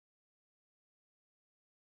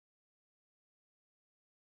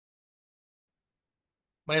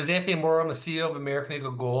My name is Anthony Moore. I'm the CEO of American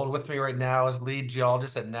Eagle Gold. With me right now is lead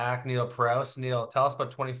geologist at NAC, Neil Prowse. Neil, tell us about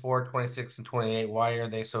 24, 26, and 28. Why are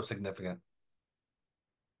they so significant?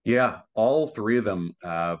 Yeah, all three of them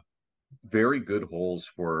very good holes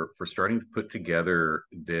for starting to put together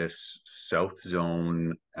this South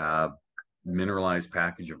Zone mineralized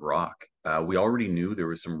package of rock. We already knew there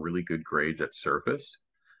was some really good grades at surface.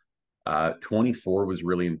 24 was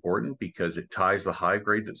really important because it ties the high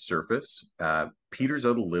grades at surface, peters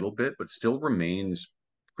out a little bit, but still remains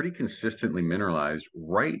pretty consistently mineralized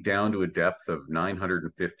right down to a depth of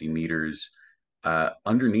 950 meters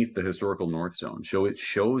underneath the historical North Zone. So it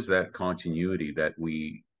shows that continuity that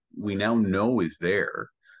we now know is there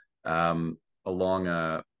along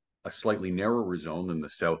a slightly narrower zone than the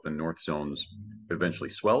South and North zones eventually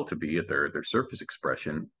swell to be at their surface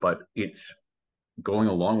expression, but it's going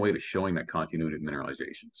a long way to showing that continuity of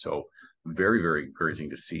mineralization. So very, very encouraging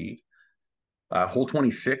to see. Hole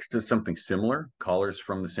 26 does something similar, collars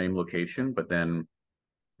from the same location, but then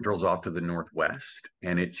drills off to the northwest,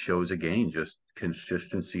 and it shows again just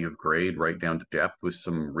consistency of grade right down to depth with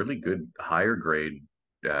some really good higher grade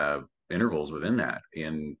intervals within that.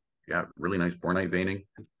 In yeah, really nice bornite veining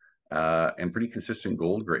and pretty consistent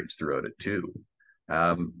gold grades throughout it too.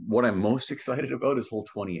 What I'm most excited about is hole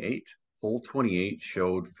 28. Hole 28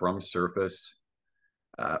 showed from surface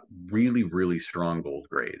really, really strong gold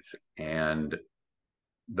grades. And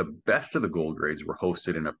the best of the gold grades were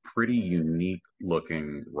hosted in a pretty unique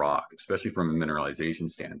looking rock, especially from a mineralization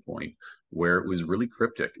standpoint, where it was really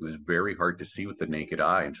cryptic. It was very hard to see with the naked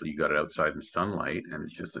eye until you got it outside in the sunlight. And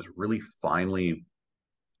it's just this really finely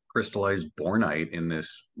crystallized bornite in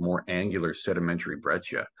this more angular sedimentary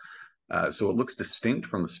breccia. So it looks distinct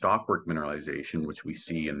from the stockwork mineralization, which we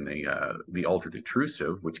see in the altered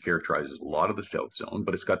intrusive, which characterizes a lot of the South Zone,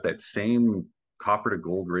 but it's got that same copper to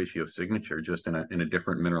gold ratio signature, just in a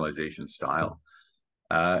different mineralization style.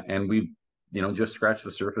 And we, just scratched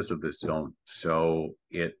the surface of this zone. So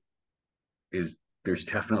it is there's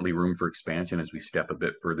definitely room for expansion as we step a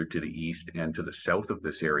bit further to the east and to the south of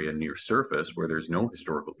this area near surface where there's no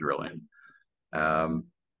historical drilling. Um,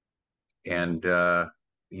 and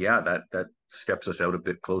yeah, that steps us out a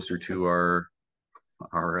bit closer to our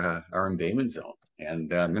embayment zone.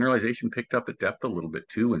 And mineralization picked up at depth a little bit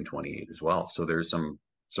too in 28 as well. So there's some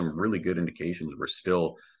really good indications we're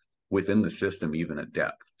still within the system even at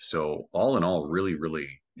depth. So all in all, really really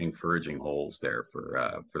encouraging holes there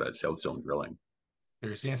for that south zone drilling.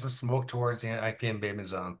 You're seeing some smoke towards the IP embayment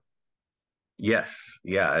zone. Yes,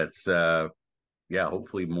 yeah, it's yeah,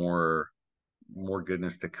 hopefully more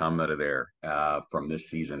goodness to come out of there from this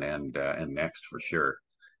season and next for sure.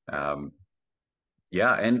 Um,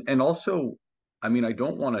 yeah, and also, I mean, I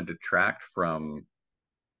don't want to detract from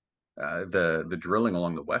the drilling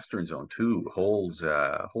along the western zone too. Holes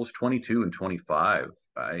 22 and 25.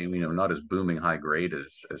 Not as booming high grade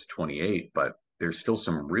as 28, but there's still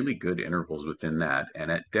some really good intervals within that. And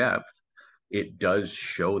at depth, it does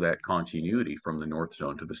show that continuity from the north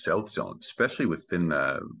zone to the south zone, especially within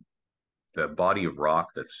the body of rock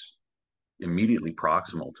that's immediately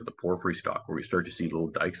proximal to the porphyry stock, where we start to see little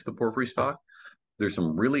dikes of the porphyry stock. There's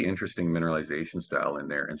some really interesting mineralization style in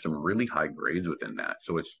there and some really high grades within that.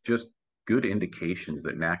 So it's just good indications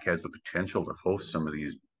that NAC has the potential to host some of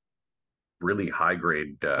these really high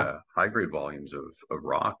grade volumes of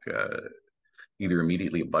rock, either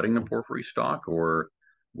immediately abutting the porphyry stock or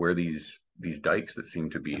where these dikes that seem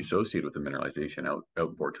to be associated with the mineralization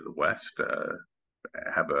outboard to the west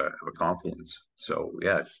have a confluence. So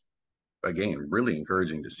yeah, it's again really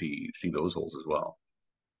encouraging to see those holes as well.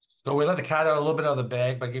 So we let the cat out a little bit out of the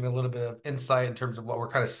bag by giving a little bit of insight in terms of what we're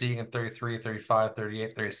kind of seeing in 33, 35,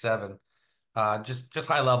 38, 37. Just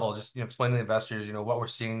high level, just explain to the investors, what we're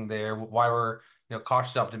seeing there, why we're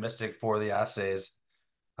cautiously optimistic for the assays,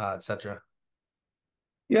 etc.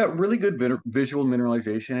 Yeah, really good visual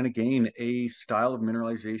mineralization, and again, a style of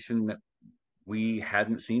mineralization that we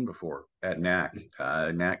hadn't seen before at NAC.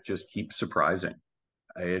 NAC just keeps surprising.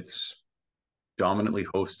 It's dominantly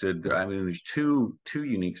hosted. I mean, there's two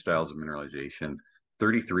unique styles of mineralization.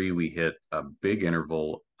 33, we hit a big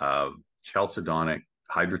interval of chalcedonic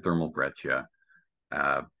hydrothermal breccia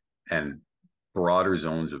uh, and broader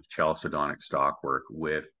zones of chalcedonic stockwork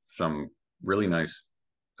with some really nice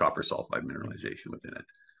copper sulfide mineralization within it.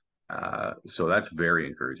 So that's very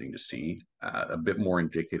encouraging to see. A bit more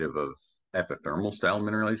indicative of epithermal style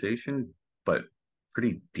mineralization, but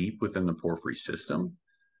pretty deep within the porphyry system.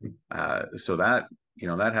 So that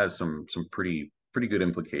has some pretty good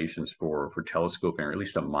implications for telescoping, or at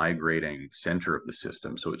least a migrating center of the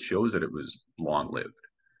system. So it shows that it was long lived.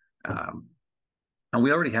 Um, And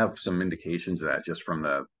we already have some indications of that just from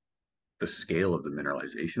the scale of the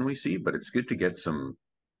mineralization we see, but it's good to get some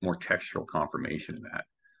more textural confirmation of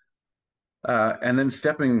that. And then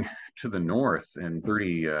stepping to the north in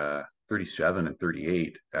 37 and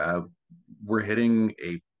 38, we're hitting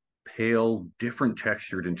a pale, different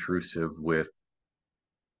textured intrusive with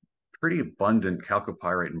pretty abundant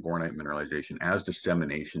chalcopyrite and bornite mineralization as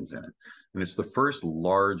disseminations in it. And it's the first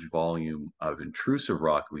large volume of intrusive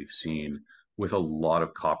rock we've seen with a lot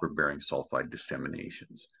of copper-bearing sulfide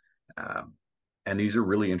disseminations. Um, and these are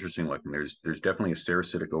really interesting looking. There's definitely a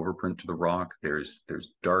sericitic overprint to the rock. There's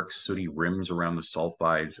dark sooty rims around the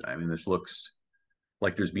sulfides. I mean, this looks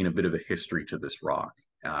like there's been a bit of a history to this rock.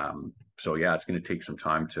 So yeah, it's going to take some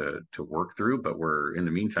time to work through, but we're in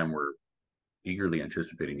the meantime we're eagerly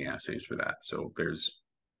anticipating the assays for that. So there's,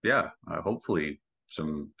 yeah, hopefully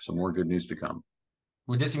some more good news to come.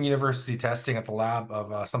 We did some university testing at the lab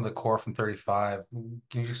of some of the core from 35. Can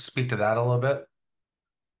you just speak to that a little bit?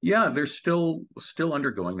 Yeah, they're still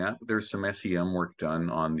undergoing that. There's some SEM work done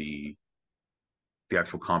on the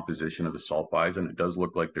actual composition of the sulfides, and it does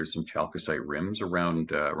look like there's some chalcocite rims around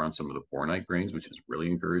some of the bornite grains, which is really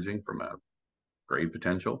encouraging from a grade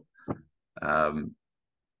potential. Um,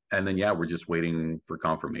 and then yeah, we're just waiting for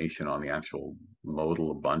confirmation on the actual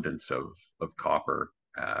modal abundance of copper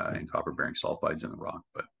and copper bearing sulfides in the rock.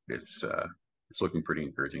 But it's looking pretty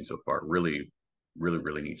encouraging so far. Really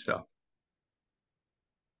neat stuff.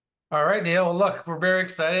 All right, Neil. Well, look, we're very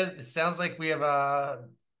excited. It sounds like we have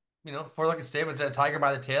forward-looking statements, a tiger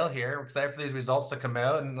by the tail here. We're excited for these results to come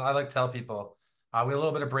out, and I like to tell people we had a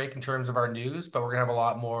little bit of break in terms of our news, but we're gonna have a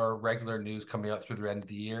lot more regular news coming out through the end of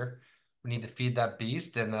the year. We need to feed that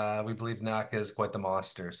beast, and we believe NAC is quite the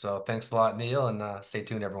monster. So thanks a lot, Neil, and stay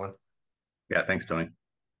tuned, everyone. Yeah, thanks, Tony.